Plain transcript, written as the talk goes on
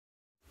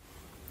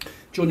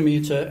Joining me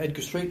at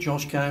Edgar Street,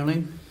 Josh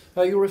Gowling.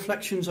 Your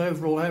reflections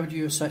overall, how would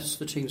you assess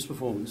the team's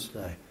performance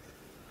today?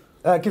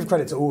 Give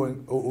credit to all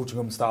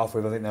Altrincham staff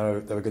with. I think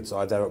they're a good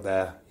side. They're up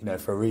there,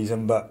 for a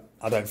reason. But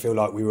I don't feel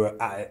like we were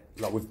at it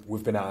like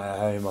we've been at it at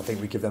home. I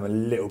think we give them a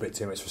little bit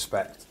too much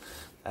respect,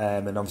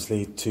 and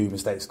obviously 2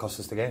 mistakes cost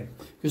us the game.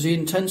 Because the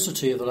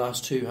intensity of the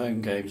last 2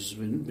 home games has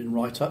been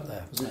right up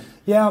there, hasn't it?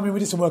 Yeah, I mean we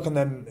did some work on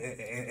them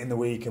in the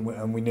week,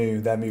 and we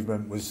knew their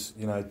movement was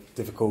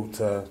difficult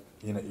to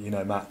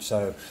match.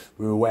 So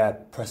we were aware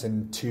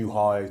pressing too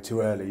high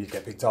too early you'd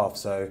get picked off.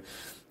 So.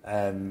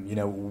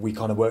 We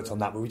kind of worked on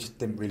that, but we just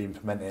didn't really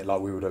implement it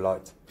like we would have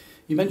liked.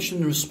 You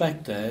mentioned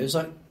respect there. Is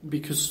that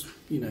because,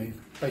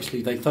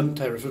 basically they thumped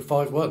Hereford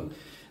 5-1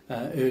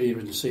 earlier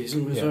in the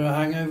season? Was there a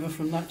hangover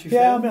from that, do you feel?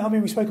 I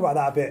mean, we spoke about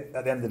that a bit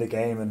at the end of the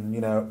game,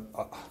 and,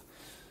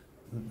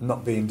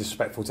 not being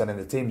disrespectful to any of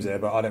the teams here,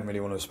 but I don't really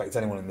want to respect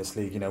anyone in this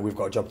league. We've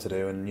got a job to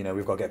do, and,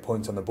 we've got to get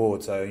points on the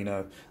board.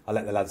 So, I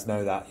let the lads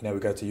know that, we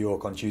go to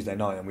York on Tuesday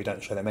night and we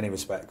don't show them any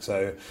respect.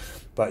 So,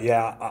 but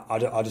yeah,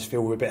 I just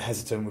feel we're a bit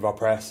hesitant with our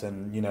press,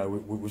 and,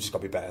 we've just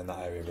got to be better in that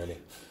area, really.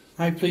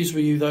 How pleased were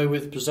you, though,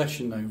 with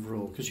possession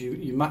overall? Because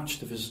you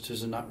matched the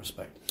visitors in that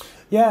respect.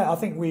 Yeah, I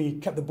think we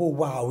kept the ball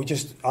well.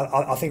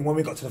 I think when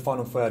we got to the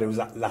final third, it was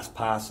that last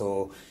pass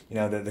or,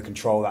 the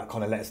control that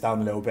kind of let us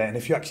down a little bit. And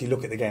if you actually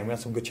look at the game, we had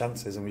some good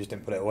chances and we just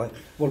didn't put it away.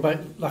 What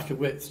about lack of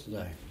width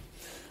today?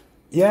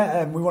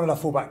 Yeah, we wanted our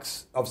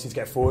full-backs obviously to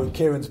get forward.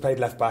 Kieran's played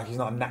left-back. He's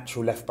not a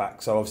natural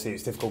left-back, so obviously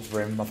it's difficult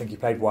for him. I think he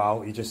played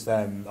well. He just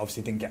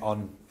obviously didn't get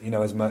on,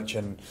 as much,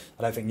 and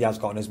I don't think Yaz's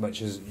gotten as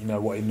much as,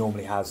 what he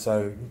normally has.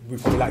 So we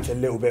probably lacked it a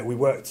little bit. We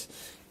worked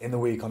in the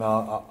week on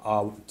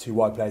our 2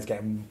 wide players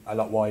getting a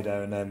lot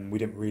wider, and we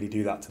didn't really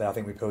do that today. I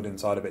think we peeled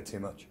inside a bit too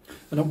much.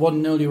 And at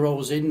 1-0 you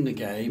rolls in the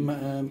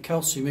game,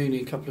 Kelsey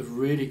Mooney, a couple of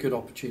really good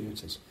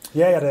opportunities.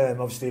 Yeah, he had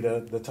obviously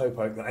the toe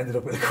poke that ended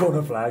up at the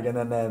corner flag,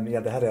 and then he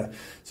had the header.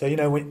 So,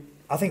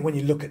 I think when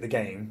you look at the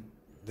game,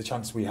 the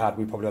chances we had,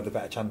 we probably had the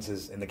better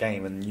chances in the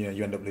game, and,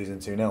 you end up losing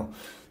 2-0.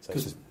 So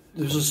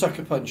there was a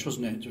sucker punch,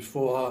 wasn't it, just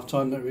before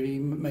half-time that really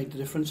made the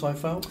difference, I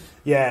felt?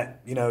 Yeah,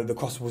 the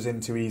cross was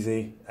in too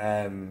easy,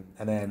 and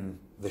then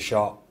the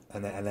shot,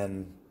 and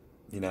then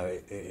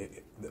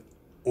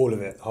all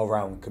of it, whole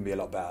round, can be a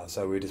lot better,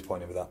 so we were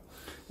disappointed with that.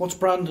 What's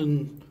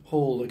Brandon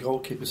Hall, the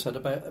goalkeeper, said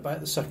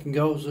about the second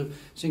goal? It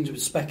seems a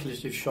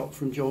speculative shot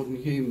from Jordan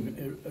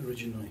Hume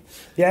originally.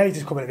 Yeah, he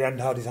just come in at the end,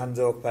 held his hands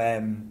up.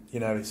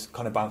 It's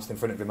kind of bounced in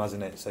front of him,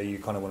 hasn't it? So you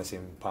kind of want to see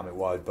him palm it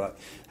wide. But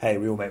hey,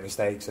 we all make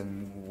mistakes,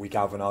 and we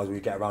galvanise, we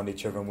get around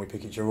each other, and we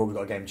pick each other up. We've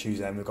got a game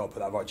Tuesday, and we've got to put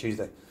that right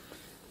Tuesday.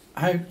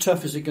 How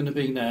tough is it going to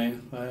be now,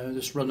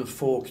 this run of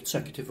 4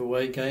 consecutive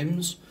away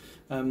games?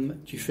 Do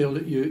you feel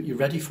that you're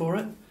ready for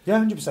it? Yeah,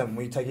 100%.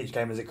 We take each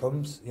game as it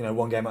comes.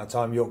 1 game at a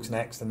time. York's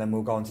next, and then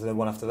we'll go on to the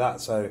one after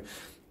that. So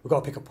we've got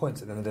to pick up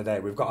points at the end of the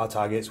day. We've got our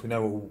targets. We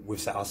know what we've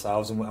set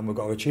ourselves, and we've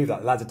got to achieve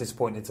that. The lads are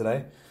disappointed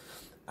today,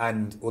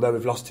 and although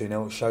we've lost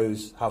 2-0, it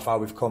shows how far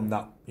we've come.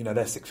 That they're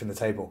 6th in the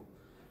table.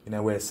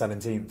 We're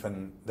 17th,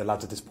 and the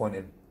lads are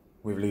disappointed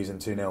with losing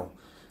 2-0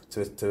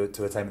 to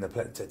a team in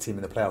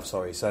the playoffs.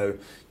 Sorry. So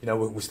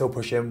we're still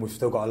pushing. We've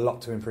still got a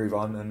lot to improve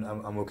on,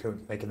 and we'll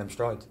keep making them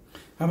strides.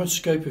 How much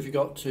scope have you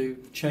got to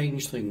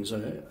change things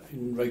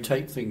and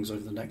rotate things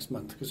over the next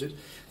month? Because it's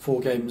 4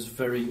 games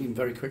in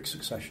very quick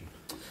succession.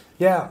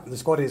 Yeah, the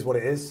squad is what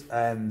it is.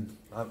 I'm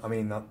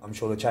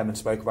sure the chairman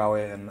spoke about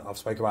it, and I've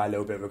spoken about it a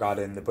little bit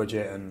regarding the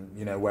budget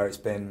and where it's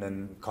been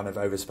and kind of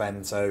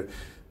overspend. So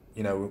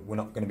we're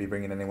not going to be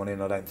bringing anyone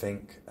in, I don't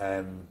think.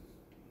 And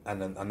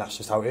that's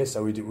just how it is.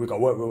 So we've got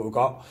to work with what we've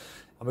got,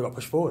 and we've got to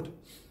push forward.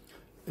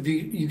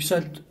 You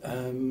said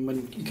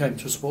when you came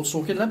to a sports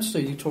talk in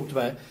Leicester, you talked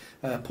about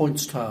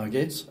points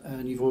targets,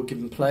 and you've all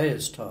given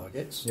players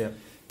targets. Yeah.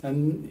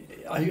 And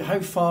how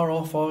far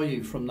off are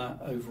you from that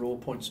overall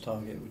points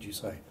target, would you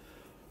say?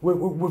 We've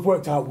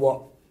worked out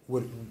what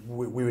we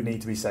would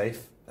need to be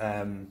safe.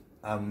 We're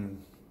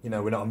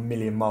not a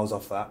million miles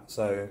off that.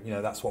 So,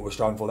 that's what we're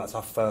striving for. That's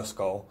our first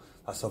goal.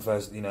 That's our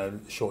first,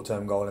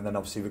 short-term goal, and then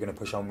obviously we're going to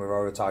push on with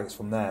our other targets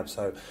from there.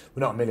 So we're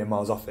not a million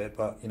miles off it,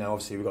 but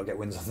obviously we've got to get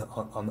wins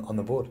on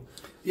the board.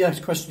 Yeah, it's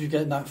a question of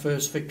getting that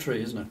first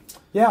victory, isn't it?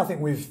 Yeah, I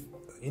think we've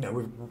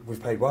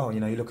played well. You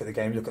look at the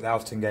game, you look at the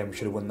Altrincham game, we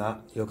should have won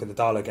that. You look at the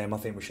Darlow game, I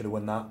think we should have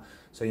won that.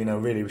 So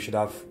really we should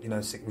have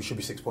we should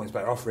be 6 points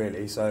better off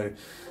really. So,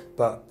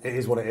 but it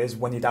is what it is.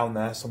 When you're down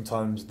there,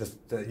 sometimes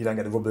you don't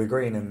get the rub of the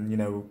green, and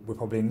we're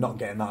probably not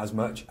getting that as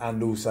much.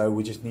 And also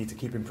we just need to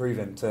keep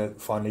improving to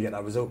finally get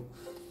that result.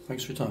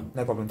 Thanks for your time.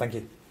 No problem. Thank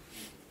you.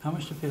 How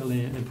much do you feel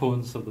the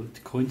importance of the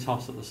coin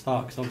toss at the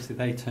start? Because obviously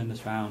they turned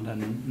us round,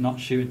 and not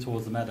shooting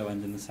towards the meadow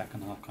end in the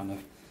second half kind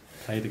of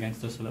played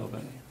against us a little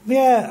bit.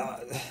 Yeah,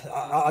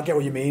 I get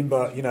what you mean,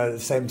 but at the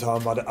same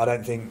time, I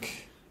don't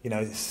think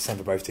it's the same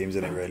for both teams,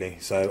 isn't it? Really.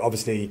 So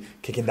obviously,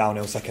 kicking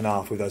downhill second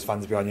half with those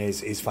fans behind you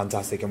is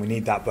fantastic, and we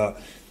need that.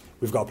 But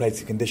we've got to play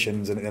to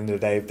conditions, and at the end of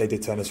the day, they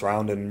did turn us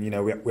around, and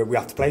we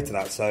have to play to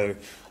that. So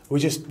we're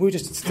just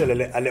still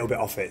a little bit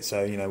off it.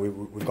 So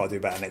we've got to do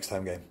better next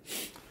home game.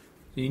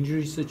 The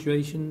injury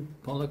situation,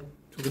 Pollock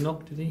Took a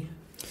knock, did he?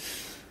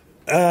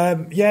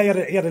 Yeah,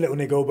 he had a little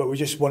niggle, but we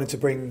just wanted to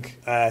bring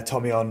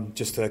Tommy on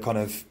just to kind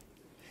of.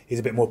 He's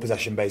a bit more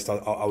possession based,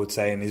 I would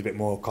say, and he's a bit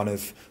more kind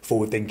of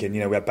forward thinking. You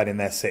know, we had Ben in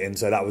there sitting,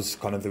 so that was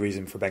kind of the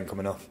reason for Ben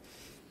coming off.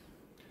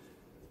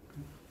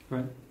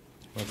 Great.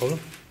 No problem.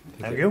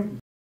 Thank you.